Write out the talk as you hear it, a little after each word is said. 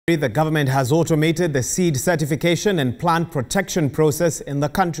The government has automated the seed certification and plant protection process in the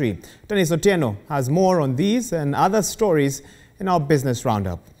country. Dennis Otieno has more on these and other stories in our business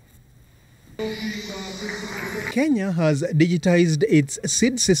roundup. Kenya has digitized its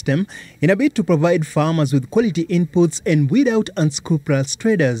seed system in a bid to provide farmers with quality inputs and weed out unscrupulous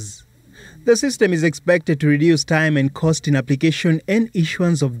traders. The system is expected to reduce time and cost in application and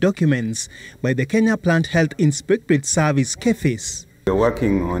issuance of documents by the Kenya Plant Health Inspectorate Service (KEPHIS). We're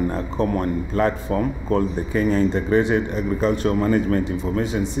working on a common platform called the Kenya Integrated Agricultural Management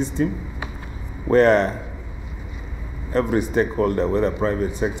Information System, where every stakeholder, whether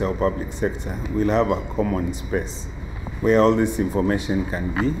private sector or public sector, will have a common space where all this information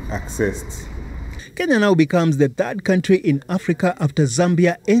can be accessed. Kenya now becomes the third country in Africa after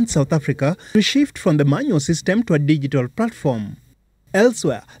Zambia and South Africa to shift from the manual system to a digital platform.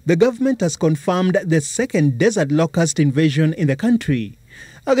 Elsewhere, the government has confirmed the second desert locust invasion in the country.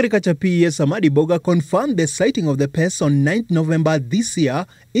 Agriculture PES Amadi Boga confirmed the sighting of the pest on 9th November this year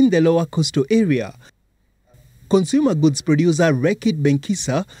in the lower coastal area. Consumer goods producer Rekit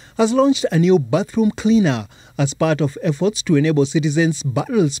Benkisa has launched a new bathroom cleaner as part of efforts to enable citizens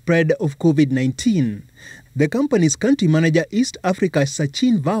battle spread of COVID-19. The company's country manager East Africa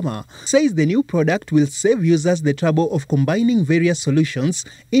Sachin Verma says the new product will save users the trouble of combining various solutions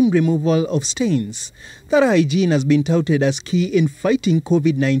in removal of stains. Thorough hygiene has been touted as key in fighting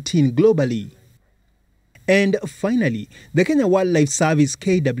COVID-19 globally. And finally, the Kenya Wildlife Service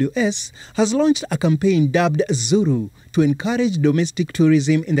 (KWS) has launched a campaign dubbed Zuru to encourage domestic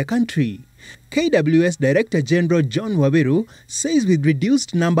tourism in the country. KWS Director General John Waweru says with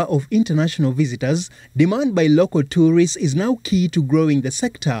reduced number of international visitors, demand by local tourists is now key to growing the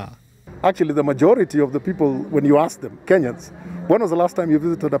sector. Actually, the majority of the people, when you ask them, Kenyans, when was the last time you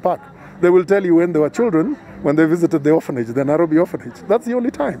visited a park? They will tell you when they were children, when they visited the orphanage, the Nairobi orphanage. That's the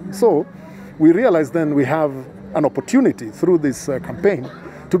only time. So we realized then we have an opportunity through this campaign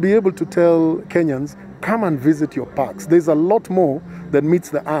to be able to tell Kenyans, come and visit your parks. There's a lot more that meets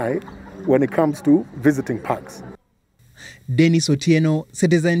the eye when it comes to visiting parks. Dennis Otieno,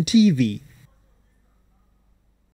 Citizen TV.